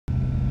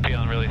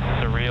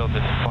surreal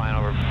just flying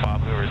over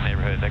Bob Hoover's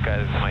neighborhood. That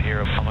guy's my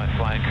hero on my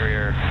flying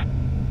career.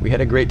 We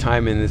had a great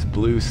time in this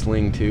blue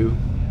Sling2,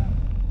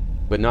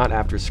 but not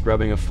after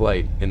scrubbing a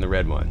flight in the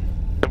red one.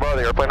 Can I borrow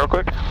the airplane real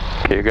quick?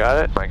 Okay, you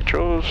got it. My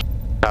controls.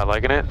 Not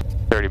liking it.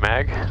 30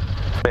 mag?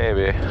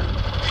 Maybe.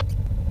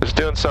 It's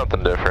doing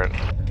something different.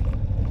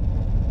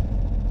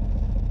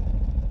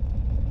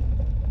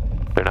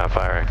 They're not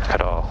firing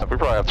at all. We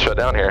probably have to shut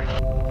down here.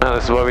 No,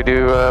 this is why we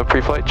do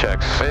pre-flight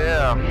checks.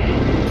 Yeah.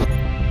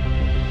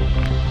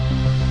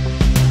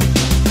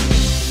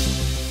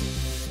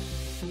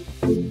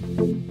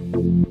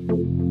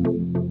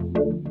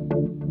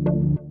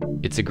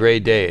 It's a gray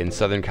day in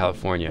Southern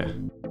California.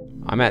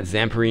 I'm at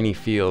Zamperini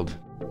Field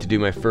to do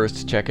my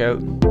first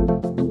checkout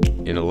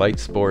in a light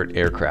sport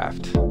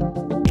aircraft.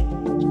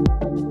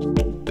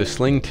 The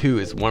Sling2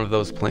 is one of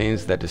those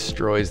planes that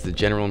destroys the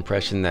general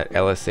impression that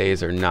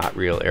LSAs are not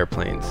real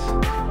airplanes.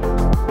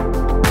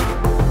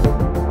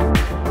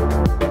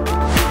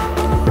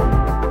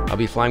 I'll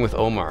be flying with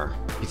Omar.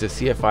 He's a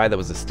CFI that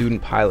was a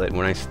student pilot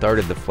when I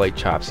started the Flight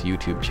Chops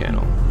YouTube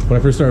channel. When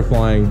I first started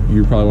flying,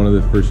 you were probably one of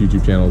the first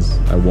YouTube channels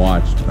I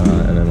watched,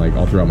 and then like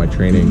all throughout my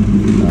training,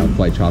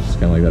 Flight Chops is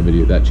kind of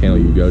like that channel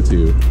you go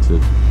to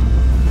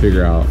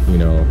figure out, you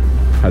know,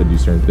 how to do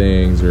certain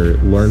things or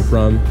learn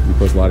from. You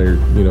post a lot of your,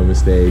 you know,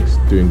 mistakes,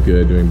 doing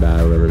good, doing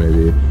bad, whatever it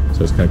may be.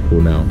 So it's kind of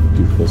cool now,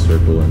 do full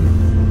circle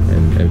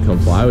and come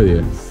fly with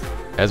you.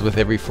 As with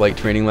every flight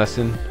training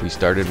lesson, we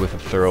started with a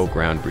thorough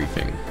ground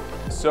briefing.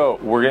 So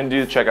we're going to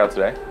do the checkout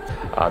today.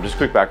 Just a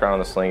quick background on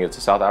the Sling. It's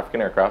a South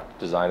African aircraft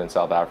designed in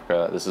South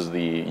Africa. This is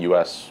the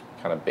US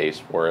kind of base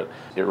for it.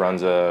 It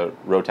runs a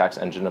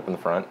Rotax engine up in the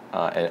front,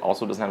 and it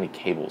also doesn't have any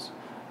cables.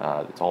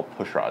 It's all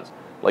push rods.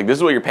 Like, this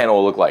is what your panel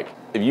will look like.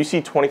 If you see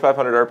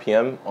 2,500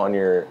 RPM on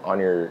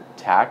your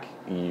tack,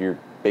 you're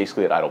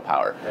basically at idle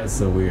power. That's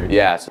so weird.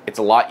 Yeah, so it's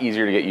a lot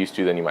easier to get used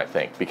to than you might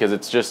think, because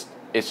it's just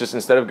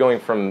instead of going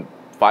from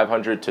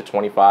 500 to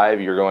 25,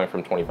 you're going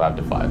from 25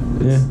 to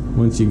 5. Yeah,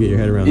 once you get your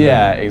head around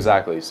yeah, that.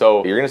 exactly.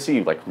 So you're gonna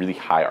see like really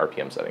high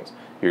RPM settings.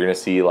 You're gonna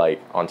see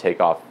like on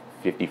takeoff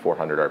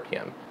 5,400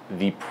 RPM.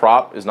 The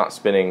prop is not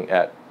spinning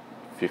at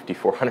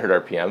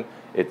 5,400 RPM.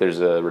 There's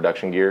a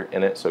reduction gear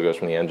in it, so it goes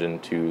from the engine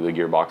to the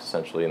gearbox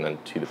essentially, and then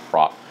to the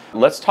prop.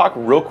 Let's talk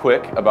real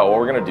quick about what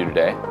we're gonna do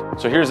today.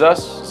 So here's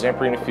us,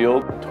 Zamperini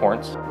Field,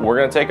 Torrance. We're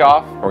gonna take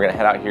off. We're gonna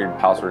head out here to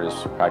Palos Verdes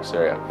practice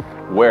area,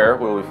 where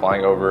we'll be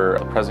flying over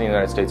the President of the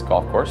United States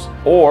golf course,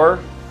 or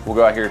we'll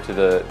go out here to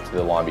the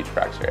Long Beach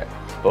practice area.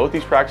 Both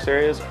these practice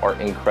areas are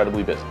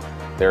incredibly busy.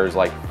 There's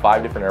like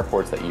 5 different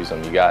airports that use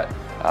them. You got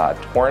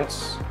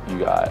Torrance, you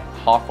got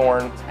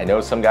Hawthorne. I know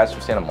some guys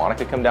from Santa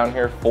Monica come down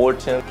here,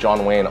 Fullerton,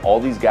 John Wayne,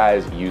 all these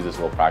guys use this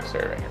little practice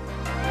area right here.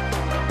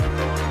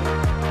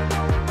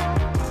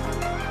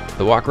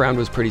 The walk around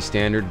was pretty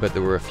standard, but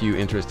there were a few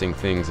interesting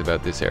things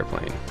about this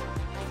airplane.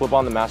 Flip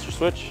on the master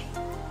switch,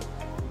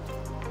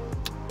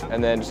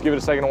 and then just give it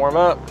a second to warm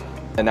up,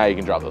 and now you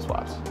can drop those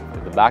flaps.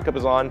 If the backup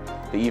is on,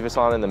 the EVA is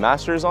on, and the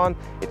master is on,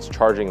 it's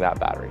charging that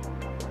battery.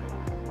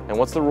 And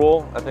what's the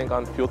rule, I think,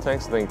 on fuel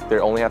tanks? I think they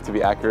only have to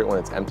be accurate when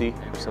it's empty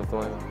or something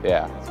like that.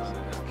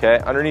 Yeah. Okay,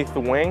 underneath the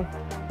wing,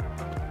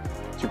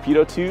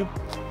 torpedo tube.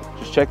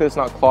 Just check that it's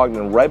not clogged,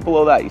 and right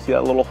below that, you see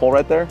that little hole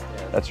right there?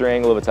 That's your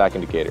angle of attack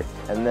indicator.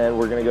 And then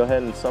we're gonna go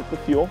ahead and sump the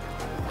fuel.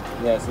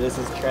 Yeah, so this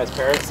is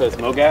transparent, so it's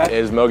MoGas? It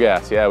is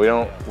MoGas, yeah.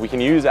 We can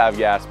use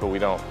avgas, but we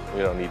don't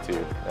need to.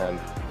 And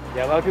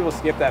yeah, a lot of people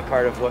skip that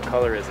part of what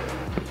color is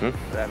it.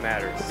 That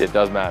matters. It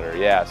does matter,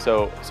 yeah.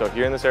 So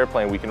here in this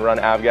airplane, we can run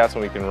avgas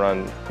and we can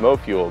run Mo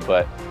fuel,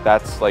 but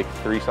that's like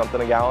 3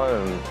 something a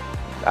gallon, and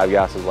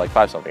avgas is like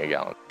 5 something a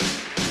gallon.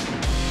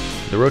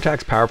 The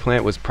Rotax power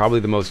plant was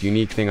probably the most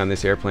unique thing on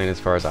this airplane as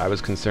far as I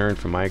was concerned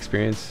from my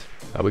experience.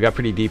 We got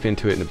pretty deep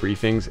into it in the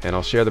briefings, and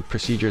I'll share the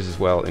procedures as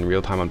well in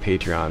real time on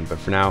Patreon, but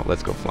for now,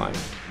 let's go flying.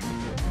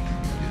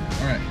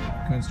 All right, go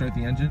ahead and start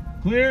the engine.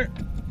 Clear.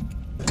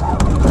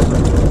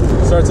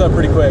 Starts up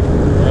pretty quick.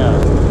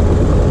 Yeah.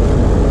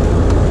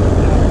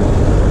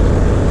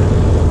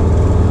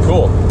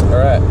 Cool. All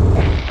right.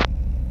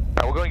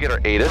 We're going to get our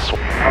ATIS.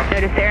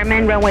 Notice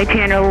airman, runway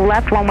channel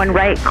left, 11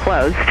 right,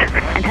 closed.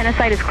 Antenna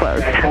site is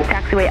closed.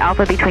 Taxiway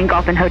Alpha between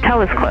Golf and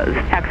Hotel is closed.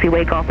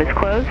 Taxiway Golf is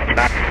closed.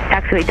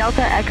 Taxiway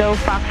Delta, Echo,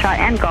 Foxtrot,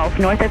 and Golf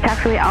north of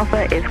Taxiway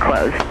Alpha is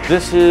closed.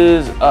 This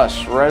is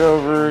us right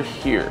over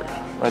here,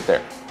 right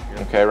there.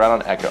 Okay, right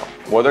on Echo.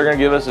 What they're gonna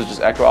give us is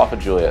just Echo Alpha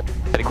Juliet.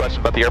 Any questions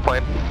about the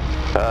airplane?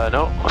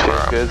 No,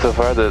 seems good so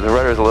far. The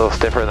rudder is a little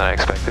stiffer than I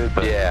expected,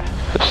 but yeah,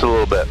 just a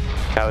little bit.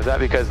 Now, is that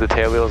because the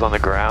tail wheel is on the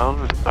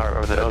ground,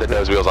 or the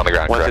nose wheel's on the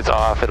ground? Once it's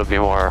off, it'll be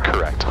more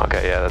correct.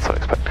 Okay, yeah, that's what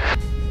I expect.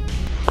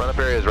 Run-up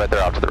area is right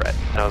there off to the right.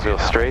 Nose wheel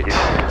straight.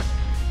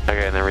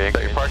 Okay, and then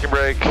re-engage. Your parking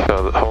brake.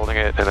 So holding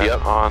it and then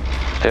on.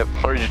 Yep.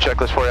 I'll read your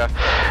checklist for you.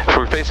 If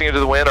we're facing into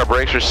the wind, our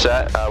brakes are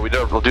set.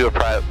 We'll do a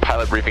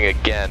pilot briefing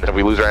again. If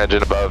we lose our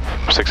engine above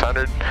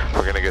 600,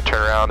 we're going to go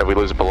turn around. If we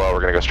lose it below,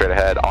 we're going to go straight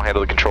ahead. I'll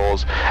handle the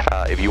controls.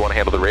 If you want to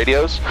handle the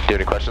radios, do you have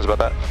any questions about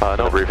that?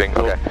 No. The briefing?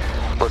 Okay.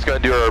 Let's go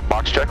and do our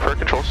box check for our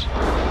controls.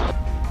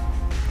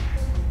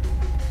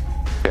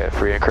 Okay, Okay,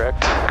 3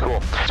 incorrect.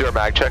 Cool. Let's do our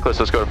mag check.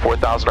 Let's go to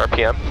 4,000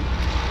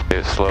 RPM. Do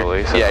it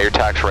slowly. So. Yeah, your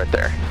tach's right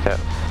there. Yep.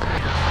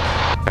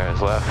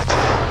 There's left.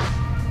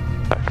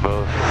 Back to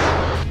both.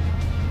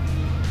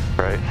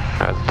 Right.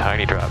 That was a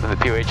tiny drop. And the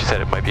POH, you said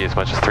it might be as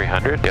much as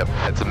 300? Yep.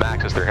 It's the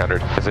max is 300.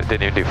 Because it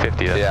didn't even do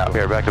 50. Yeah. Okay,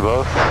 we're back to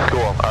both.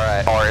 Cool. All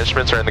right. All our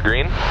instruments are in the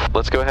green.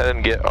 Let's go ahead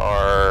and get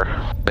our...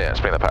 Yeah,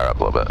 let's bring the power up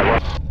a little bit.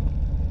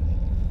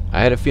 I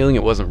had a feeling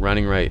it wasn't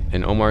running right,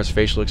 and Omar's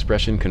facial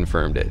expression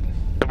confirmed it.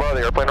 Can I borrow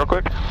the airplane real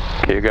quick?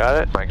 Okay, you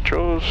got it. Mic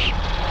controls.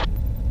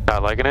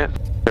 Not liking it.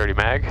 30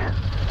 mag.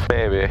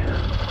 Maybe.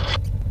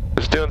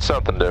 Just doing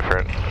something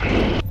different.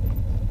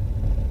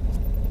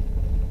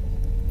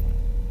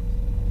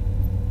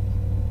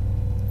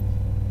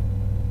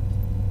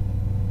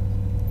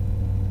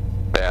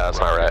 Yeah, that's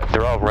not right.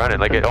 They're all running.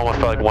 Like it almost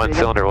felt like one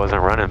cylinder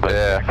wasn't running, but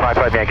yeah.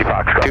 5 Yankee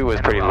Fox. 2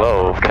 was pretty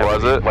low.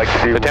 Was it?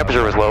 The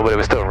temperature was low, but it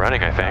was still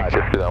running, I think.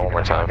 Just do that one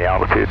more time. The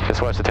altitude.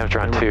 Just watch the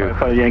temperature on 2.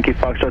 5 Yankee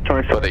Fox.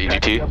 Torrance. Oh, the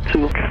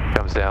EGT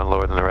comes down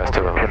lower than the rest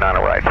of them. 9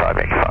 right. 5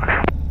 Yankee Fox.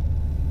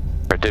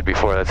 Or it did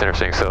before. That's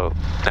interesting. So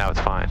now it's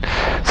fine.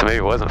 So maybe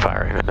it wasn't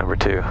firing at number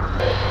 2.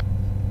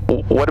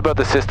 What about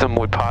the system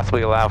would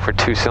possibly allow for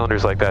 2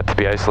 cylinders like that to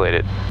be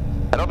isolated?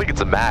 I don't think it's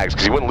the mags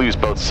because you wouldn't lose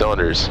both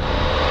cylinders.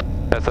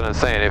 That's what I'm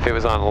saying. If it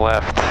was on the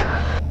left,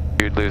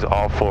 you'd lose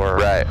all 4.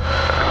 Right.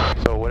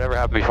 So whatever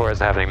happened before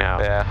isn't happening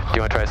now. Yeah. Do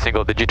you want to try a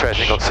single? Did you try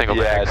single mags?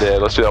 Yeah, I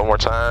did. Let's do that one more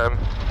time.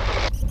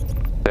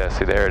 Yeah,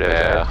 see, there it is.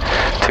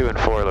 Yeah. 2 and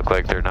 4 look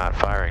like they're not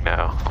firing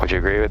now. Would you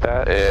agree with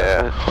that?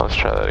 Yeah. Let's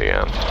try that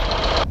again.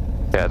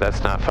 Yeah,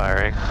 that's not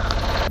firing.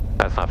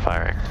 That's not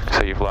firing.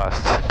 So you've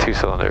lost 2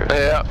 cylinders.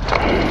 Yeah.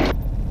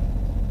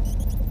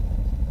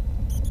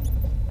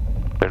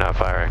 They're not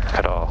firing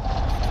at all.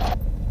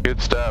 Good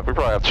stuff. We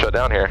probably have to shut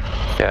down here.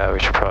 Yeah, we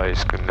should probably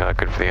just not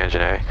good for the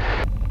engine, eh?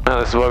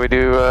 No, this is why we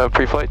do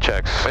pre-flight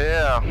checks.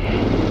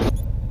 Yeah.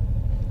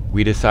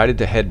 We decided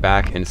to head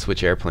back and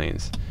switch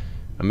airplanes.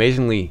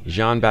 Amazingly,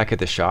 Jean back at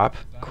the shop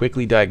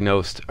quickly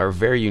diagnosed our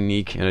very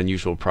unique and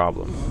unusual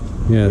problem.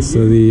 Yeah,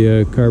 so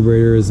the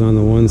carburetor is on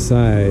the one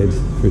side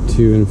for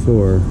 2 and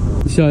 4.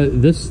 So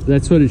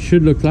that's what it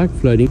should look like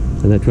floating,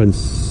 and that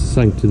one's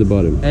sunk to the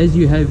bottom. As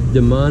you have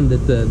demand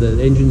that the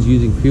engine's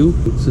using fuel,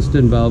 the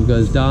cistern valve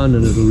goes down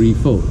and it'll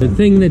refill. The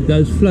thing that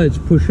does floats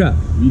push up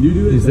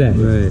is that.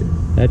 Right.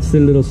 That's the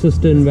little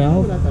cistern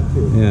valve.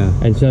 Yeah.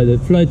 And so the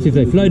floats, if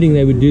they're floating,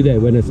 they would do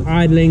that. When it's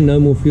idling, no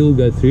more fuel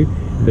go through.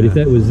 But if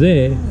that was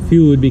there,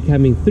 fuel would be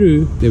coming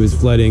through. It was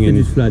flooding. It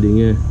was flooding,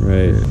 yeah.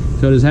 Right. Yeah.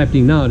 So what is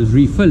happening now is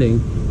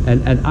refilling,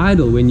 and at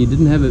idle, when you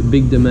didn't have a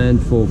big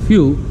demand for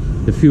fuel,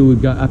 the fuel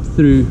would go up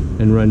through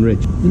and run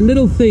rich. The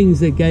little things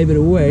that gave it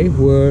away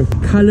were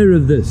color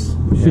of this.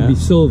 It should be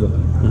silver.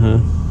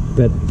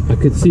 But I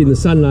could see in the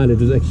sunlight it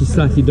was actually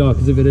slightly dark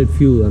as if it had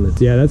fuel on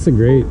it. Yeah, that's a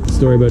great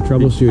story about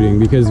troubleshooting,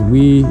 because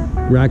we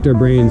racked our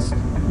brains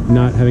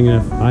not having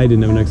enough, I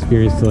didn't have enough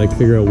experience to like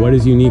figure out what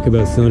is unique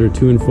about cylinder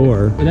 2 and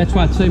 4. And that's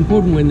why it's so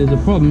important when there's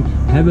a problem,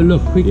 have a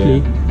look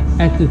quickly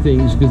at the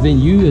things, because then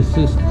you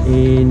assist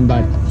in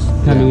by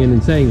coming in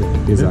and saying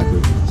that.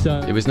 Exactly. So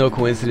it was no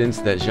coincidence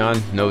that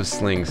Jean knows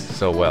slings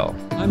so well.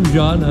 I'm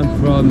John, I'm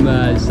from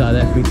South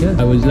Africa.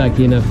 I was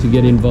lucky enough to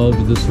get involved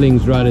with the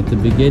slings right at the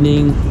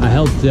beginning. I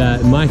helped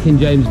Mike and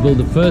James build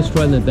the first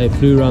one that they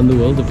flew around the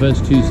world, the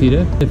first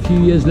 2-seater. A few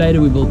years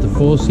later we built the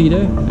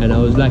 4-seater, and I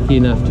was lucky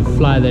enough to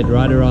fly that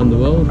right around the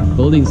world,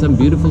 building some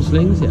beautiful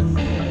slings here.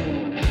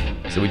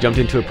 So we jumped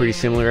into a pretty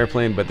similar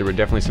airplane, but there were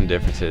definitely some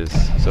differences.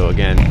 So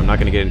again, I'm not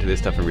going to get into this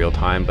stuff in real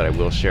time, but I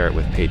will share it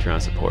with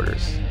Patreon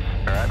supporters.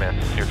 All right, man.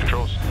 Your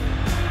controls.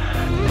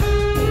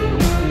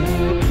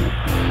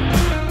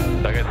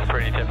 I guess it's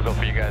pretty typical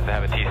for you guys to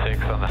have a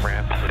T6 on the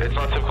ramp. It's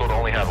not typical to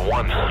only have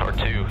 1 or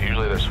 2.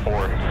 Usually there's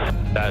 4.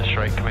 That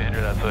Strike Commander,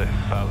 that's what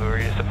Hoover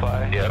used to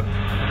fly? Yep.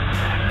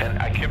 And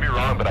I could be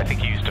wrong, but I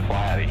think he used to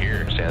fly out of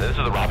here. So this is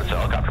the Robinson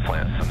helicopter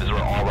plant. This is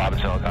where all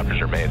Robinson helicopters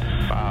are made.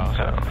 Wow,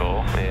 so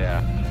cool.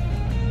 Yeah.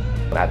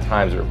 At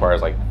times it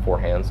requires like 4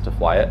 hands to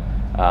fly it,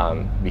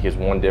 because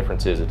one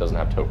difference is it doesn't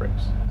have toe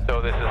brakes. So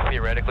this is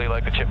theoretically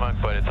like the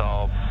Chipmunk, but it's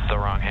all the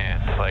wrong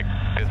hand. Like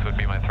this would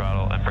be my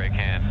throttle and brake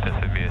hand, this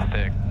would be a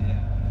stick.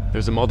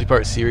 There's a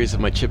multi-part series of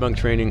my Chipmunk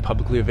training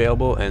publicly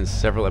available, and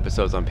several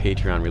episodes on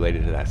Patreon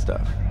related to that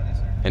stuff.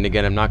 And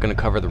again, I'm not going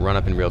to cover the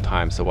run-up in real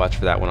time, so watch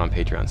for that one on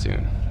Patreon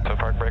soon. So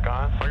park brake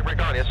on? Park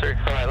brake on, yes sir.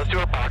 Alright, let's do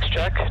our box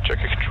check. Check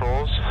your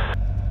controls.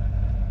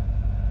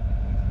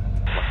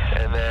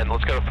 And then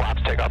let's go to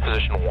flaps, takeoff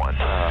position 1. We need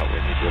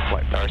to do a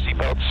flight. Our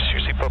seatbelts,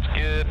 your seatbelt's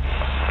good.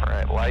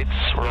 Alright, lights,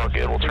 we're all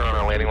good. We'll turn on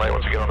our landing light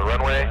once we get on the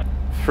runway.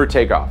 For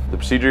takeoff, the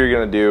procedure you're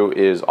going to do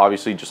is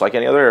obviously just like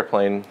any other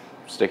airplane,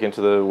 stick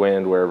into the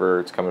wind wherever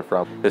it's coming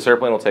from. This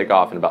airplane will take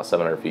off in about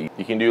 700 feet.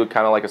 You can do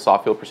kind of like a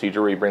soft field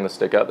procedure where you bring the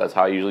stick up. That's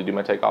how I usually do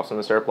my takeoffs in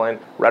this airplane.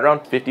 Right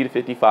around 50 to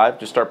 55,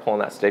 just start pulling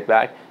that stick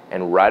back,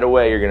 and right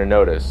away you're going to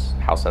notice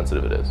how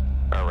sensitive it is.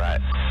 All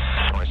right.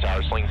 Torrance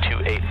Tower, Sling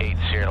 288,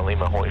 Sierra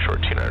Lima, holding short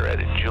 29 red,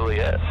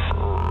 Juliet,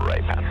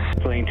 right pattern.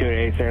 Sling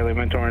 288, Sierra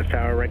Lima, Torrance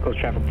Tower, right close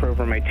traffic approved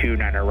for my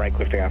 29er, right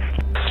clear takeoff.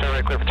 Turn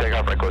right clear for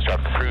takeoff, right close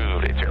traffic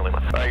approved, 80.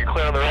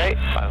 clear on the right.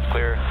 File's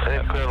clear.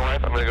 Clear on the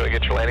left. I'm going to go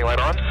get your landing light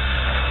on.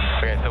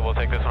 Okay, so we'll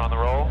take this one on the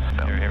roll.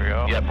 Here we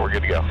go. Yep, we're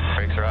good to go.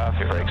 Brakes are off.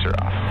 Brakes are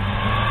off.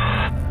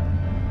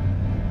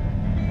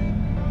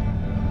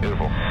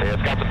 Beautiful. Yeah,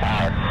 it's got some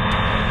power.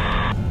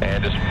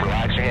 And just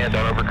relax your hand,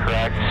 don't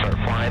overcorrect. Start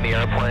flying the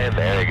airplane.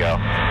 There you go.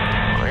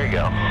 There you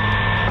go.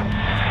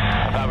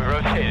 I thought we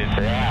rotated.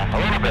 Yeah, a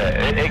little bit.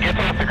 It gets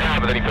off the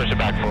ground, but then you push it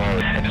back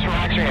forward. And just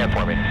relax your hand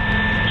for me.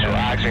 Just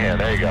relax your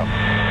hand. There you go.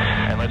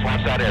 And let's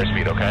watch that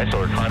airspeed, okay? So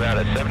we're climbing out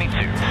at 72.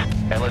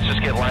 And let's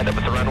just get lined up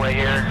at the runway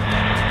here.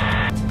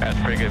 That's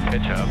pretty good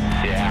pitch up.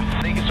 Yeah.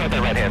 So you can start that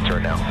right-hand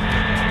turn now.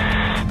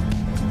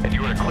 And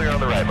you are clear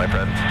on the right, my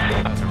friend.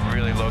 That's a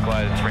really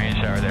localized rain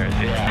shower there.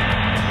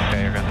 Yeah.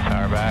 Okay, here comes the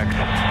power back.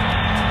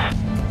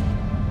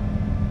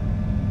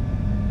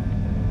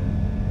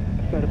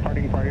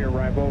 Departing party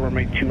arrival,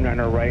 runway 29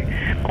 or right,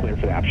 clear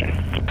for the option.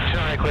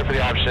 29 clear for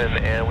the option,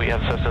 and we have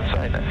Cessna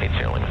sign at 8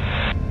 limit.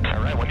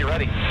 All right, when you're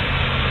ready.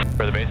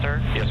 For the base, sir?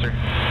 Yes, sir.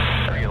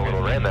 We're getting a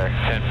little rain there.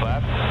 10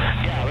 flaps?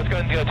 Yeah, let's go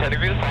ahead and go 10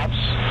 degrees flaps.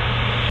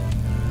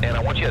 And I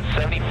want you at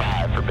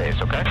 75 for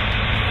base, okay?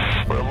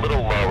 We're a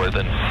little lower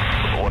than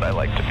what I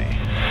like to be.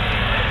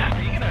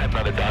 You can add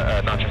another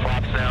notch of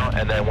flaps now,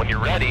 and then when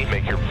you're ready,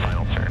 make your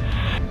final turn.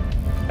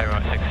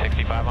 Everyone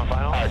 665 on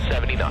final?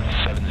 70 knots,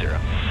 70.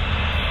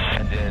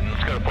 And then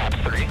let's go to flaps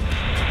 3.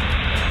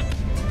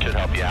 Should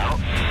help you out.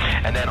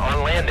 And then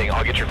on landing,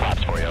 I'll get your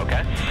flaps for you,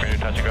 okay? Ready to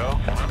touch and go?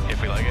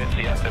 If we like it?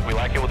 Yes, if we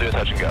like it, we'll do a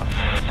touch and go.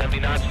 70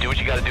 knots, do what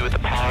you got to do with the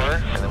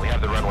power, and then we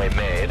have the runway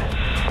made.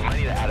 We might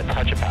need to add a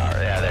touch of power.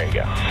 Yeah, there you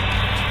go.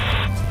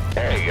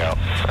 There you go.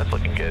 That's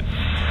looking good.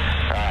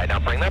 All right, now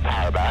bring that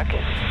power back,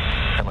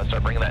 and let's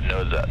start bringing that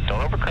nose up.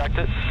 Don't overcorrect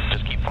it.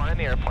 Just keep flying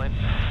the airplane.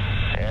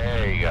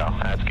 There you go.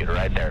 That's good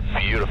right there.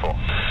 Beautiful.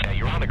 Yeah,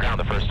 you were on the ground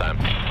the first time.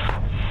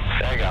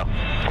 There you go.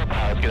 Full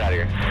power. Let's get out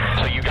of here.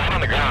 So you got on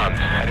the ground,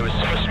 and it was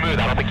so smooth,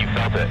 I don't think you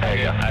felt it. There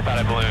you go. I thought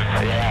I ballooned.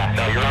 Yeah,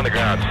 no, you're on the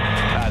ground.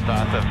 That's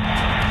awesome.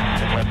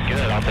 That's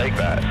good. I'll take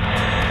that.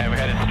 And we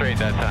had it straight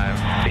that time.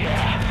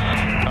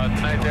 Yeah. Oh,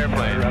 it's a nice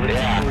airplane.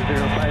 Yeah.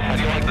 How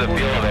do you like the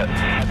feel of it?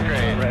 That's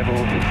great.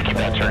 Keep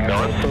that turn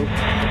going.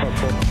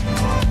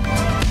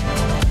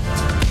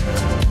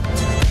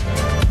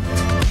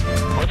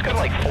 Let's go to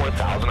like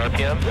 4,000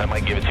 RPM. That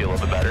might give it to you a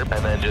little bit better.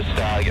 And then just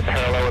get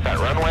parallel with that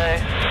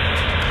runway.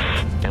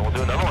 And we'll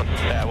do another one.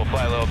 Yeah, we'll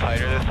fly a little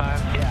tighter this time.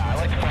 Yeah, I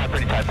like to fly a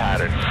pretty tight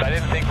pattern. I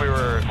didn't think we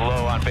were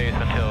low on base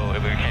until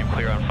it became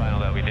clear on final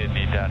that we did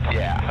need that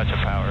touch of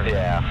power.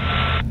 Yeah.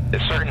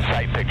 There's certain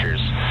sight pictures,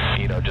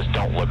 you know, just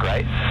don't look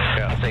right.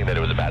 Yeah. I'm not saying that it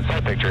was a bad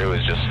sight picture, it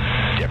was just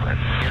different.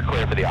 You're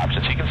clear for the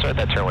option, so you can start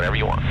that turn whenever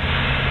you want.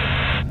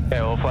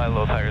 Yeah, we'll fly a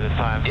little tighter this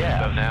time.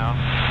 Yeah. So now.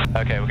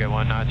 Okay, we'll get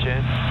one notch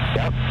in.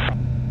 Yep.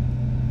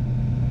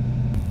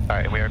 All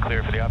right, we are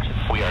clear for the option.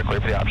 We are clear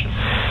for the option.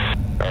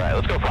 All right,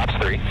 let's go flaps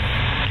 3.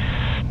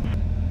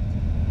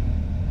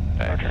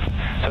 Okay.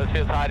 So it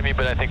feels high to me,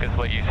 but I think that's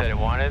what you said it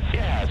wanted.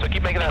 Yeah, so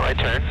keep making that right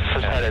turn.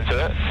 Just head into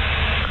it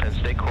and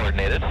stay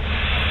coordinated.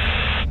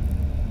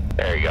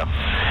 There you go.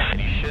 And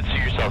you should see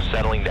yourself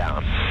settling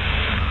down.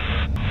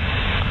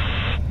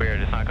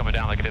 Weird, it's not coming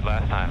down like it did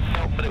last time.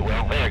 No, but it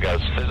will. There it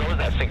goes. There's always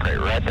that sink rate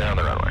right there on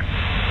the runway.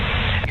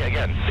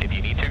 Again, if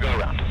you need to, go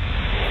around.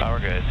 Oh, we're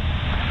good.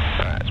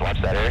 All right, let's watch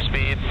that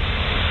airspeed.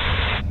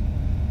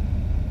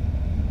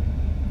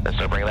 Let's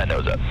start bringing that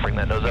nose up. Bring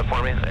that nose up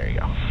for me. There you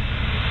go.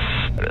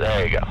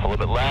 There you go. A little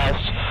bit less.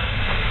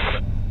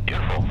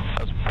 Beautiful.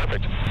 That was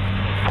perfect.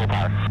 Full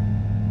power.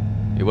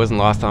 It wasn't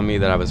lost on me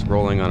that I was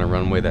rolling on a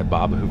runway that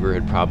Bob Hoover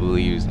had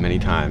probably used many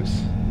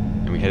times,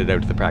 and we headed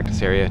out to the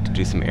practice area to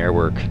do some air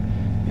work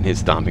in his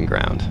stomping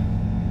ground.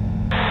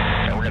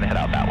 And we're going to head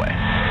out that way.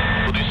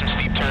 We'll do some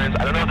steep turns.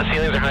 I don't know if the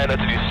ceilings are high enough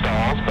to do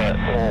stalls, but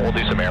we'll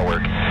do some air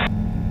work.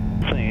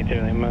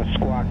 Sling2,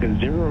 squawk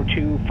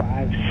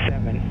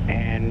 0257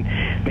 and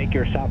make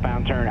your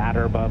southbound turn at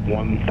or above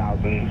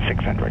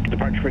 1,600.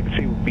 Departure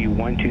frequency will be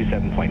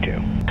 127.2.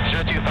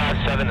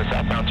 0257, the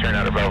southbound turn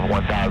out above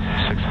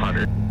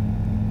 1,600.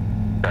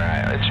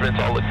 Alright,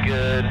 instruments all look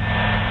good.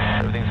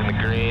 Everything's in the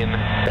green.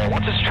 Yeah,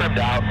 once it's trimmed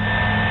out,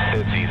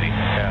 it's easy.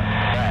 Yeah.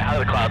 Alright, how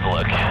do the clouds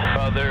look?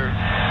 Well, they're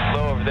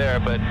low over there,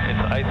 but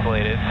it's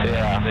isolated.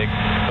 Yeah.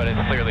 But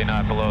it's clearly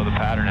not below the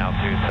pattern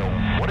altitude. So,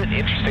 what an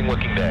interesting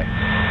looking day.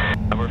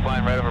 And we're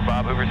flying right over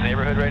Bob Hoover's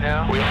neighborhood right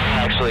now? We are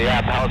actually,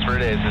 yeah. Palos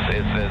Verdes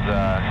is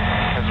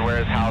where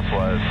his house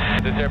was.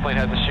 This airplane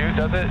has a chute,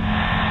 does it?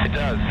 It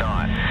does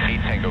not. 8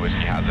 Tango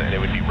Whiskey has it, and it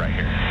would be right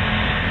here.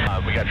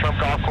 We got Trump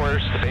Golf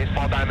Course, the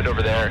baseball diamond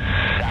over there.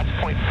 That's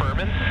Point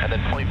Furman, and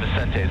then Point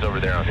Vicente is over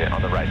there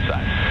on the right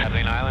side.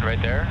 Catalina Island right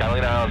there?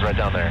 Catalina Island's right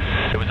down there.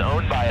 It was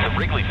owned by the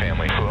Wrigley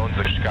family, who owns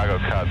the Chicago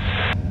Cubs.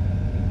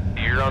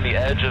 You're on the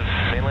edge of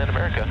mainland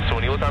America. So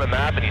when you look on a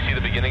map and you see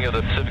the beginning of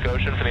the Pacific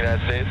Ocean for the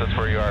United States, that's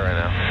where you are right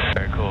now.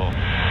 Very cool.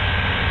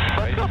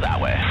 Let's go that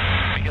way,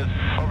 because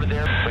over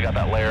there we got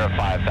that layer of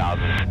 5,000.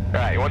 All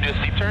right, you want to do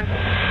a steep turn?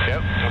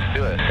 Yep. Let's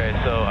do it. Okay,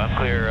 so I'm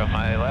clear on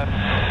my left.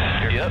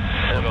 Yep.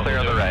 And We'll clear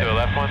on the right. Do a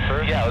left one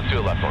first? Yeah, let's do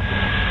a left one.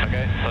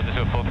 Okay, so let's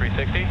do a full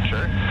 360?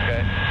 Sure.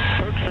 Okay.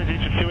 Approach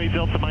 32 Taxiway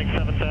Delta Mike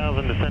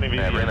 7000, descending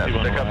Yeah, bring that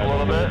stick up a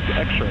little bit.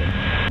 X-ray.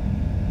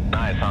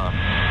 Nice, huh?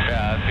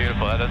 Yeah, that's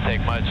beautiful. That doesn't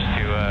take much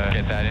to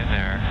get that in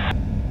there.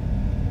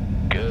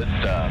 Good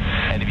stuff.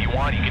 And if you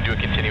want, you can do a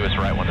continuous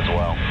right one as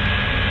well.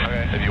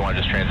 Okay. If you want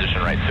to just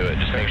transition right to it,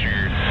 just make sure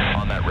you're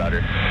on that rudder.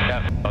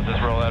 Yep. I'll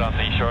just roll that on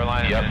the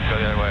shoreline and then go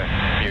the other way.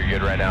 You're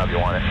good right now if you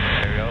want it.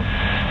 There we go.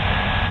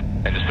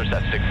 And just push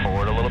that stick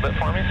forward a little bit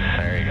for me.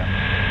 There you go.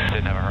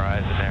 Didn't have a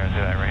horizon there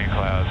through that rain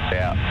cloud.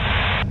 Yeah.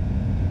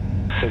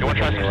 You want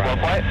to try some slow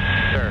flight?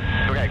 Sure.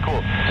 Okay,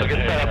 cool. So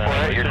get set up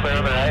for it. You're clear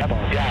on the right?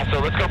 Yeah, so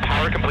let's go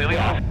power completely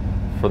off.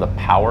 For the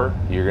power,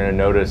 you're going to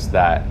notice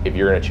that if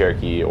you're in a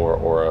Cherokee or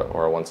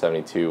a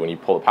 172, when you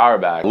pull the power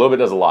back, a little bit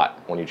does a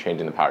lot when you're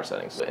changing the power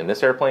settings. In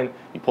this airplane,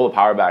 you pull the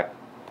power back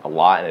a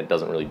lot and it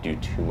doesn't really do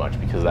too much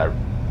because of that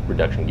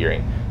reduction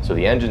gearing. So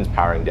the engine's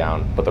powering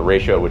down, but the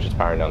ratio at which it's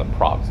powering down the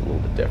prop is a little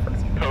bit different.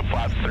 Go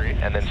flaps 3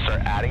 and then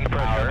start adding the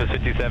power.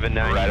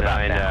 5799. Right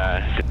about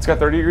now. It's got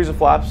 30 degrees of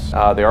flaps.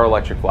 They are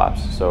electric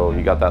flaps, so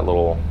you got that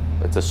little,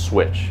 it's a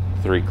switch.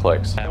 3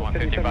 clicks. At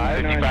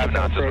 155. 55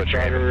 knots is what you're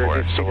aiming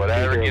for. So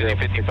whatever gives you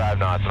 55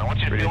 knots. And I want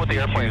you to feel what the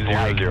airplane is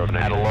like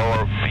at a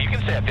lower, you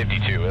can stay at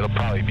 52. It'll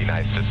probably be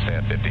nice to stay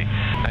at 50.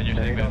 And you're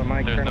saying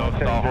there's no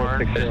stall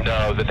horn?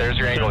 No, there's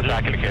your angle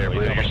attack indicator. I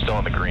believe you're still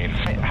in the green.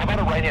 How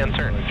about a right-hand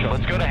turn?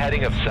 Let's go to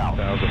heading of south.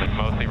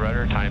 Mostly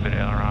rudder, time and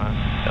aileron.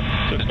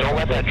 Just don't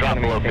let that drop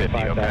below 50,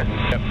 okay?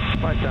 Yep.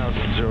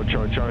 5,000,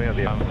 Charlie on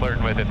the I'm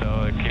flirting with it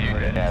though.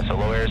 Yeah, so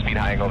low airspeed,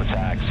 high angle of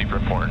attack, super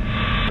important.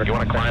 You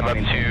want to climb up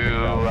to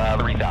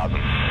 3,000.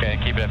 Okay,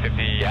 keep it at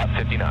 50. Yeah,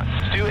 50 knots.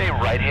 Let's do a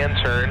right-hand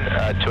turn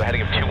to a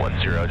heading of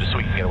 210, just so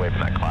we can get away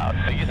from that cloud.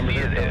 So you see,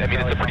 I mean,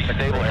 it's a pretty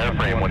stable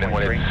airframe when it's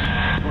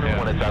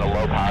at a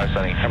low power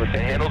setting.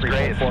 It handles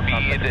great,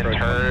 speed and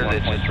turns.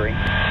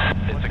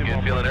 It's a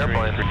good feeling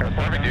airplane.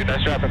 Perfect, dude.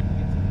 Nice job.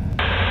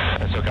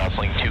 SoCal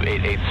Sling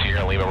 288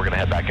 Sierra Lima. We're gonna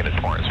head back into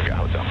Torrance. We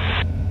got hotel.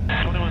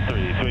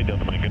 2130,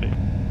 Delta Mike, good day.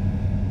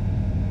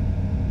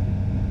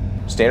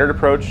 Standard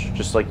approach,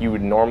 just like you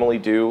would normally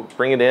do.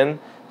 Bring it in,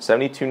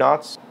 72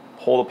 knots,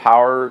 pull the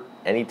power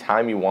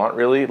anytime you want,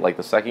 really. Like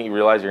the second you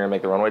realize you're gonna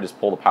make the runway, just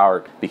pull the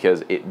power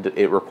because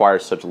it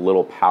requires such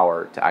little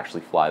power to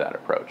actually fly that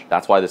approach.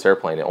 That's why this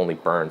airplane, it only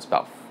burns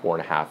about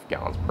 4.5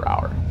 gallons per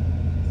hour.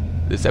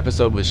 This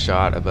episode was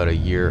shot about a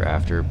year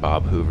after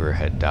Bob Hoover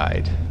had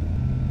died.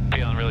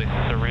 Feeling really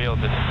surreal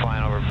just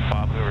flying over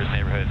Bob Hoover's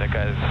neighborhood. That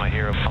guy is my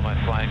hero of my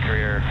flying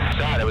career.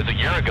 God, it was a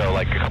year ago,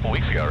 like a couple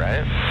weeks ago,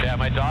 right? Yeah,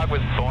 my dog was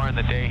born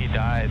the day he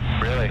died.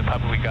 Really? The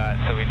puppy we got,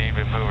 so we named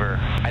him Hoover.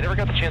 I never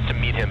got the chance to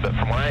meet him, but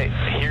from what I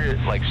hear,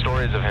 like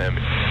stories of him,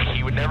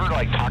 he would never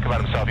like talk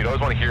about himself. He'd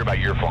always want to hear about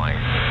your flying,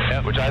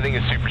 which I think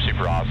is super,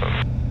 super awesome.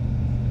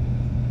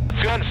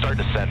 Let's go ahead and start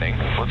descending.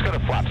 Let's go to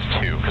flaps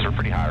 2 because we're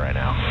pretty high right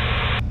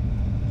now.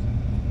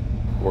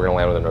 We're gonna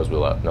land with a nose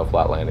wheel up. No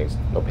flat landings,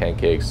 no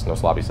pancakes, no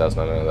sloppy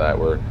Cessna, none of that.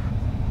 We're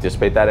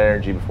dissipate that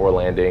energy before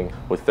landing.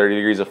 With 30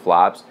 degrees of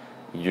flaps,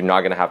 you're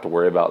not gonna have to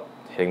worry about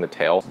hitting the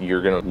tail.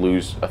 You're gonna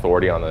lose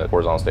authority on the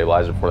horizontal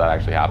stabilizer before that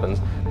actually happens.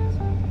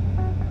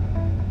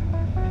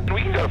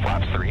 We can go to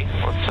flaps 3.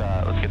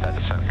 Let's get that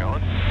descent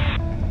going.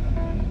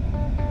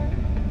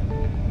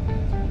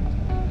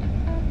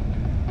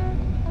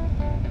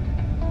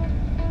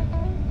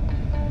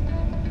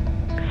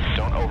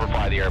 Don't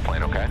overfly the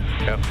airplane, okay?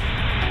 Yep.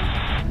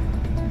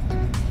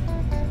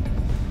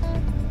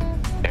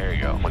 There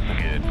you go. Looking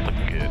good.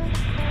 Looking good.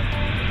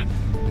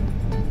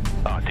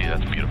 Oh, dude,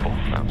 that's beautiful.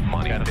 That's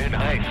money. Dude,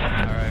 nice.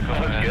 All right, cool.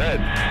 That was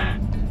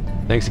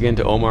good. Thanks again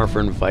to Omar for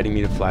inviting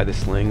me to fly the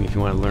Sling. If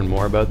you want to learn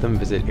more about them,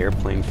 visit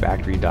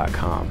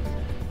airplanefactory.com.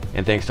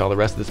 And thanks to all the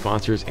rest of the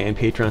sponsors and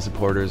Patreon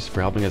supporters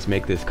for helping us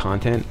make this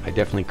content. I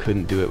definitely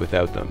couldn't do it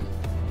without them.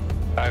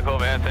 All right, cool,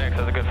 man. Thanks.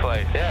 That was a good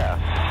flight.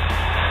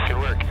 Yeah. Good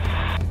work.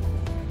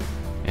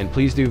 And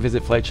please do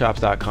visit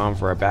flightshops.com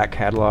for our back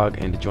catalog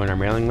and to join our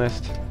mailing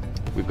list.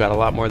 We've got a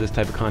lot more of this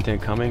type of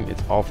content coming.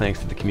 It's all thanks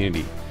to the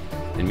community.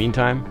 In the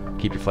meantime,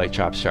 keep your flight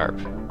chops sharp.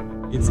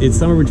 It's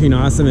somewhere between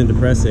awesome and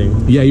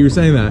depressing. Yeah, you were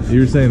saying that. You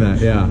were saying that,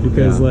 yeah.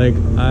 Because like,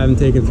 I'm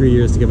taking 3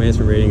 years to get my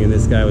instrument rating, and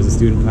this guy was a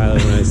student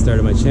pilot when I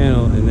started my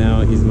channel, and now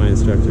he's my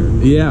instructor.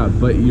 Yeah,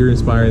 but you're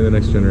inspiring the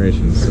next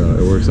generation, so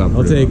it works out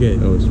pretty well. I'll take it.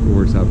 It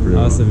works out pretty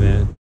well. Awesome, man.